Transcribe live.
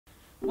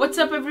What's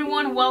up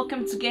everyone,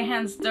 welcome to Get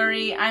Hands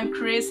Dirty. I'm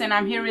Chris and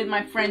I'm here with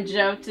my friend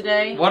Joe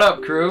today. What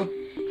up, crew?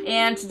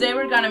 And today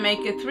we're gonna make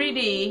a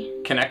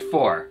 3D Connect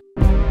 4.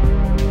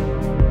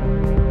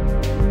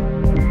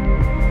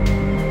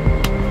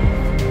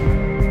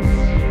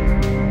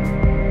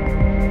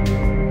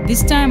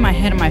 This time I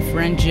had my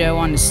friend Joe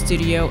on the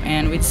studio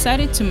and we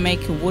decided to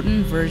make a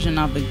wooden version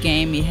of the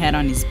game he had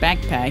on his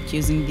backpack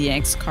using the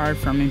X card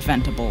from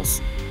Inventables.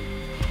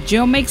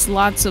 Joe makes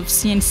lots of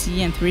CNC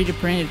and 3D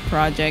printed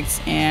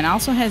projects and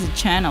also has a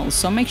channel,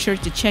 so make sure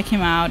to check him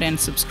out and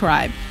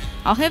subscribe.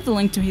 I'll have the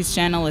link to his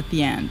channel at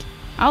the end.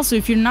 Also,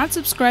 if you're not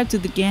subscribed to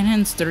the Get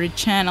Hands Dirty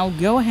channel,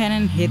 go ahead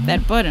and hit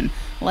that button.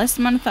 Last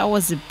month I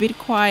was a bit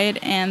quiet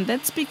and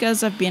that's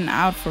because I've been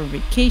out for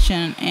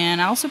vacation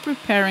and also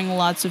preparing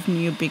lots of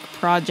new big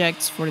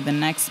projects for the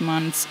next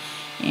months,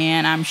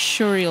 and I'm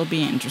sure you'll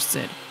be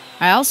interested.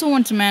 I also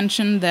want to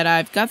mention that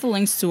I've got the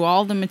links to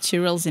all the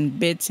materials and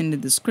bits in the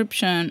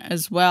description,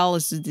 as well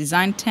as the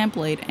design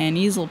template and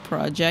easel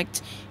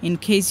project in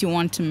case you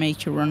want to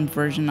make your own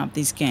version of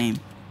this game.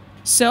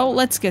 So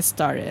let's get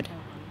started.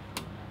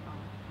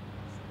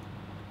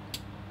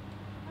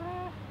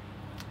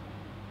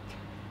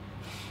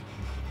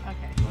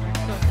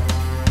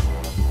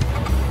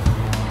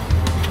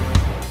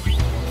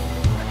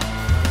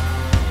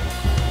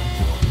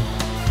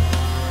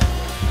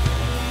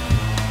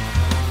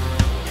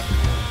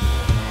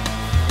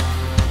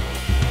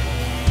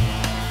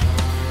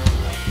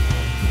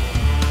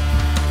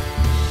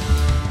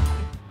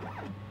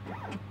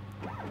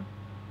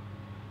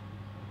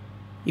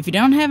 If you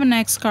don't have an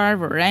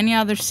X-Carve or any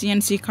other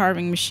CNC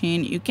carving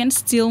machine, you can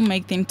still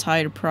make the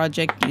entire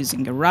project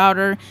using a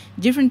router,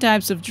 different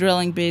types of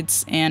drilling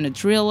bits, and a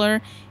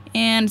driller,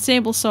 and a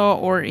table saw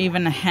or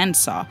even a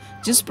handsaw.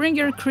 Just bring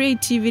your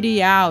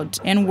creativity out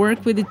and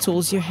work with the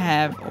tools you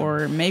have,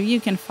 or maybe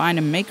you can find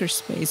a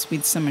makerspace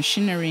with some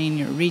machinery in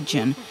your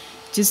region.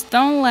 Just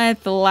don't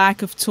let the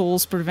lack of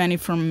tools prevent you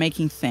from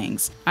making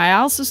things. I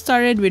also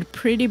started with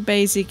pretty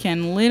basic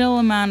and little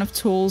amount of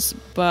tools,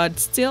 but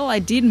still I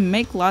did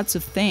make lots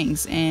of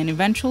things, and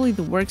eventually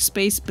the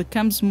workspace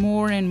becomes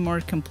more and more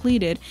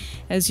completed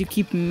as you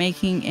keep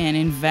making and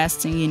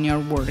investing in your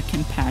work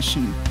and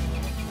passion.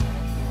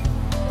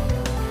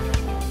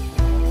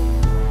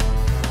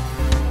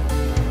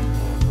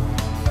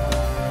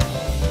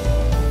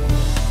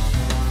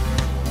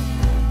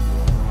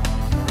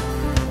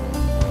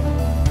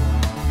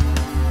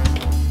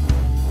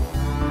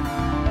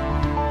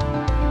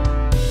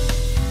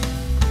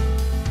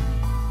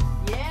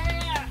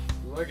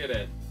 Look at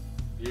it.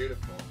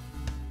 Beautiful.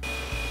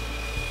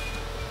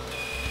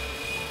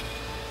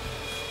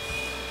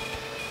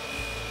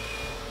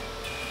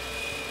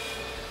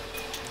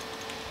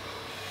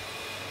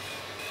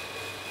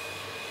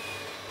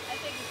 I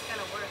think it's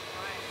gonna work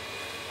fine.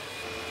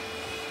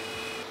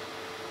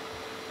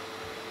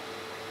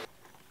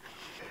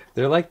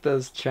 They're like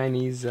those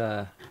Chinese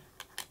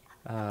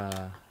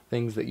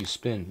things that you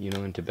spin, you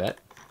know, in Tibet.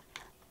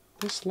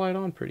 They slide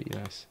on pretty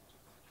nice.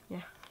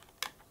 Yeah.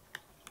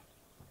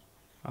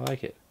 I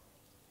like it.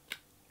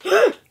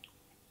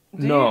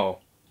 No.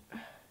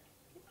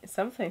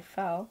 Something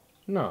fell.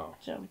 No.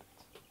 Jumped.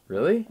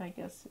 Really? I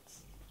guess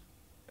it's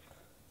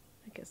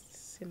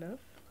enough.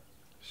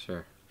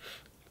 Sure.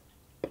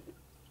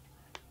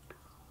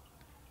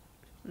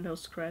 No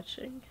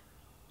scratching.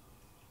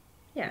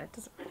 Yeah, it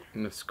doesn't matter.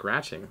 No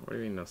scratching? What do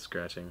you mean no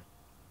scratching?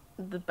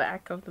 The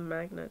back of the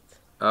magnet.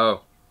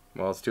 Oh.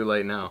 Well, it's too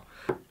late now.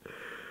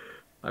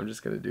 I'm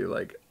just gonna do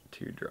like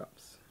 2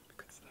 drops.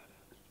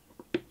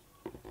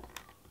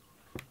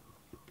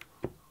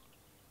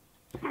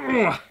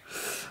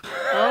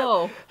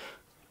 Oh.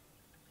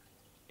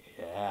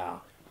 Yeah.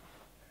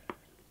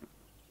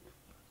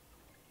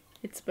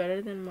 It's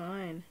better than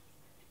mine.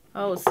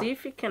 Oh, see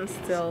if you can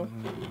still.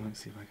 Let me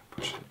see if I can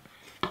push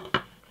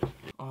it.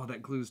 Oh,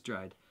 that glue's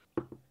dried.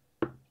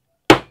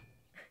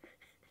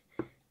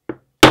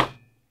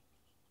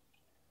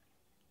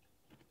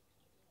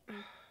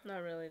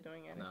 Not really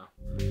doing it. No.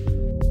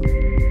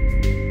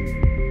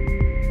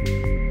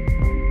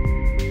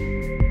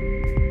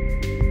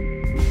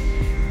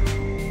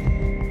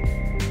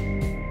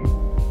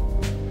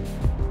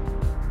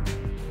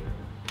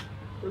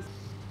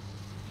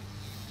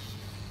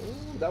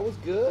 Ooh, that was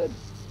good.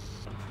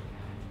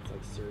 It's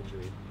like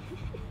surgery.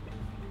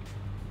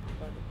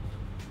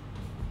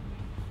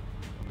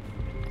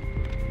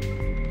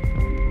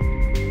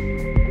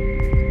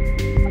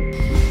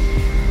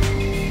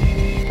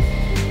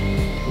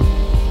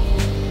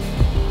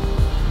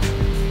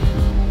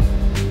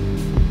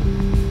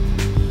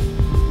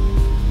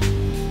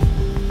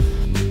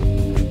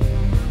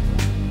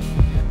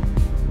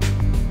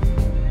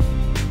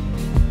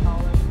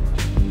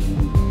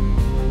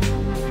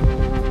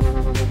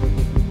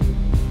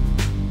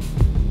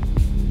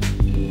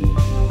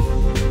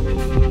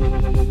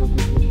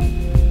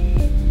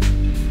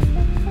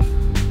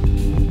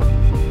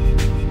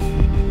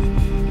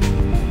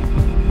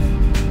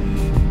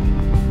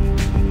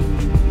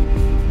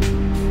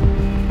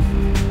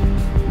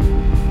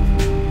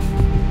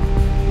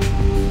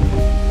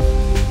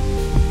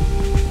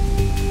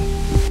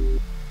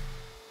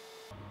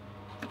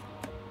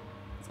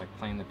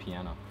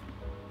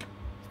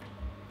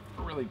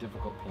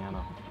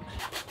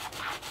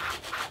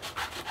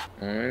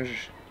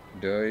 Orange,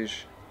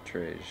 dois,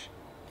 três.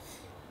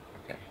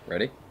 Okay,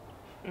 ready?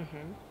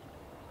 Mm-hmm.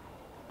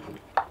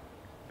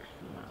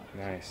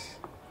 Nice.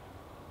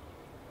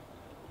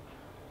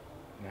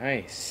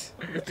 Nice.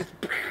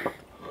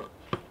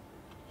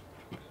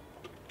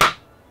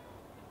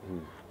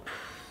 Ooh.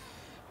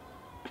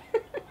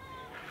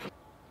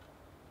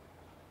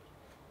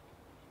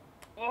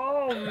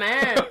 Oh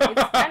man,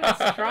 it's kind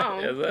of strong.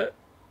 Is it?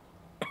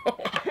 Oh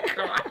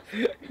god.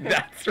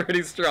 That's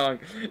pretty strong.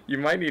 You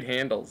might need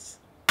handles.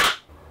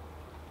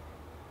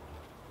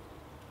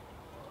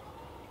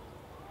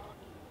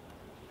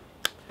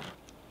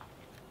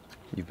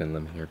 You've been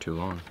living here too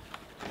long.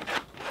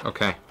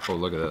 Okay. Oh,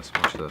 look at this.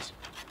 Watch this.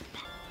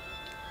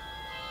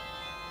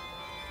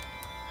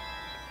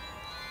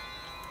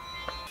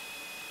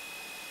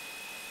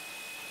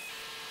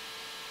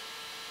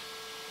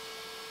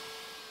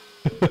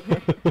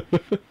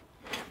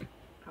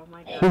 Oh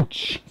my god. Oh,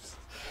 jeez.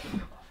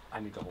 I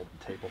need to hold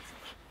the table.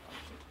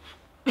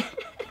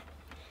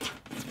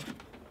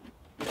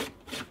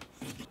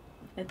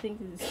 I think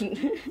this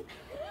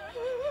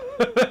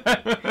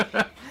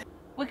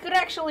we could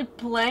actually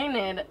plane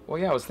it. Well,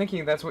 yeah, I was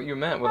thinking that's what you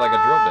meant with like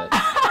a drill bit.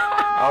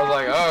 I was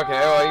like, oh, okay,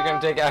 well, you can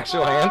take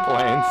actual hand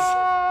planes.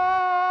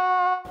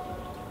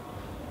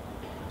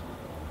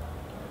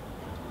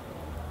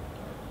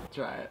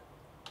 Try it.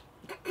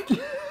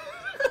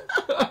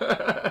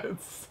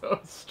 It's so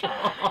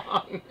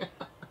strong.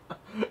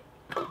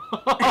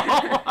 Oh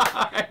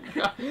my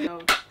god. No,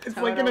 It's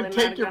like gonna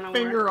take your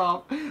finger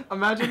off.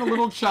 Imagine a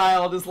little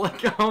child is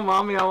like, oh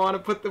mommy, I want to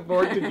put the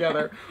board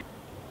together.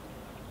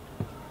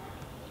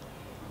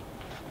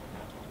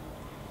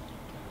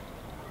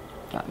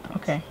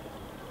 Okay.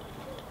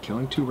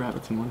 Killing 2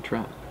 rabbits in 1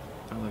 trap.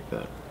 I like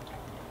that.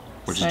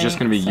 Which is just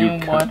gonna be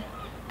you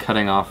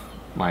cutting off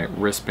my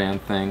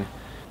wristband thing.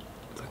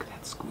 Look at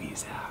that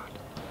squeeze out.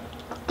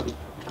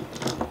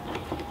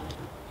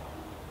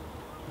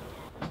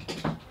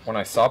 When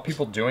I saw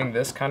people doing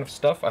this kind of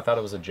stuff, I thought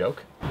it was a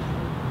joke.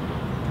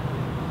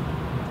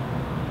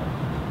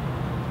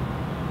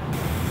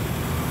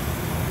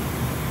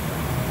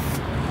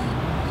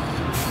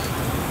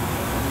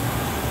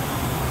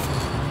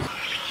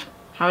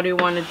 How do you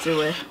want to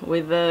do it?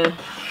 With the...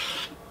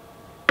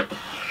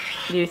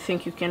 Do you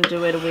think you can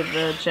do it with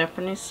the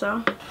Japanese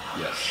saw?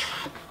 Yes.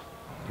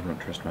 You don't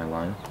trust my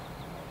line?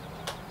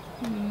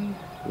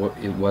 What,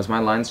 was my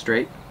line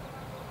straight?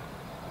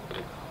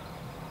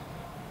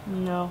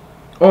 No.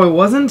 Oh, it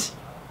wasn't?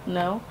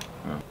 No.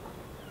 Oh.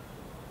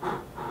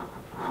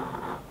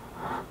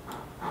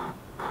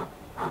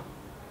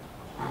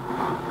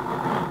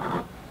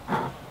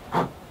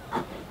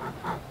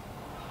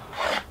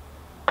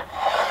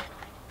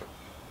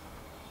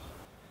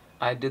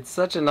 I did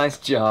such a nice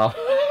job.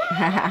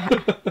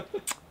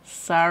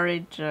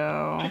 Sorry,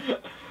 Joe.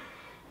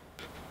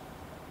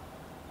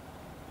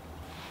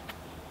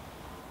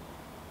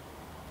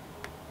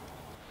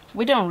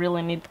 We don't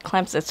really need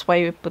clamps, that's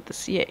why we put the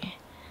CA.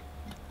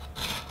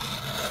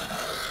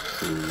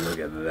 Ooh, look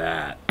at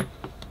that.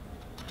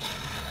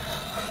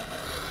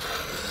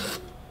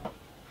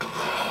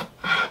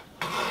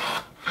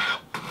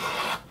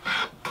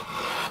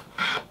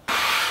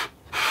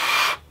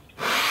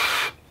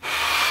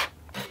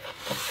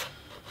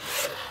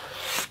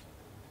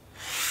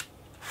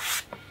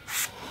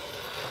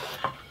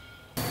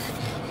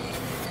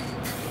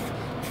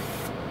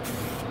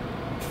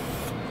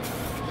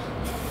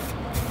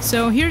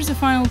 So here's the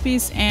final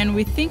piece, and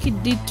we think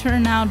it did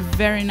turn out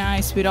very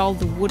nice with all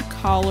the wood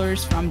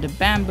colors from the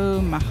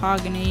bamboo,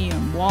 mahogany,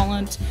 and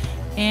walnut,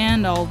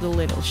 and all the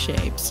little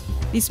shapes.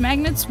 These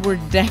magnets were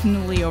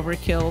definitely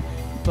overkill,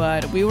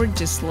 but we were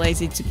just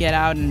lazy to get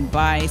out and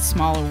buy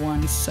smaller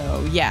ones,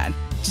 so yeah,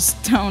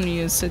 just don't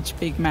use such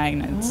big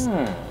magnets.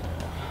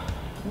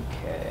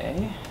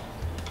 Okay.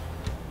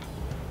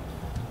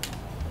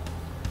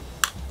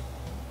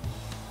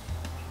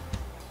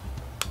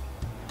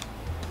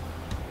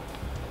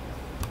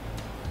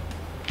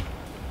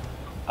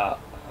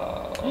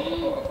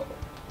 Uh-oh.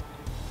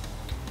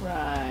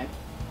 Right.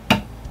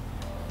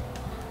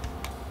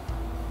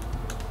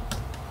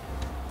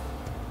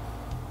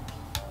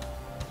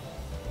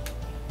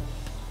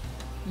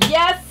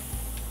 Yes!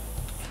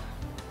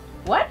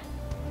 What?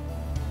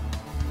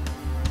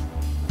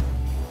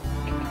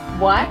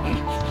 What?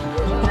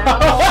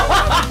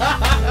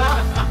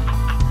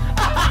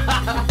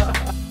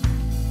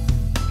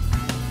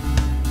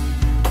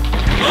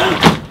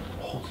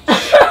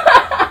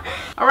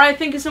 Alright,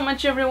 thank you so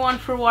much everyone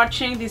for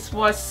watching. This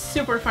was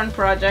super fun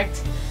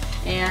project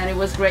and it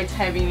was great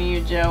having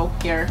you, Joe,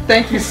 here.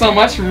 Thank you so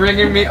much for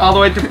bringing me all the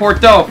way to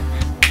Porto.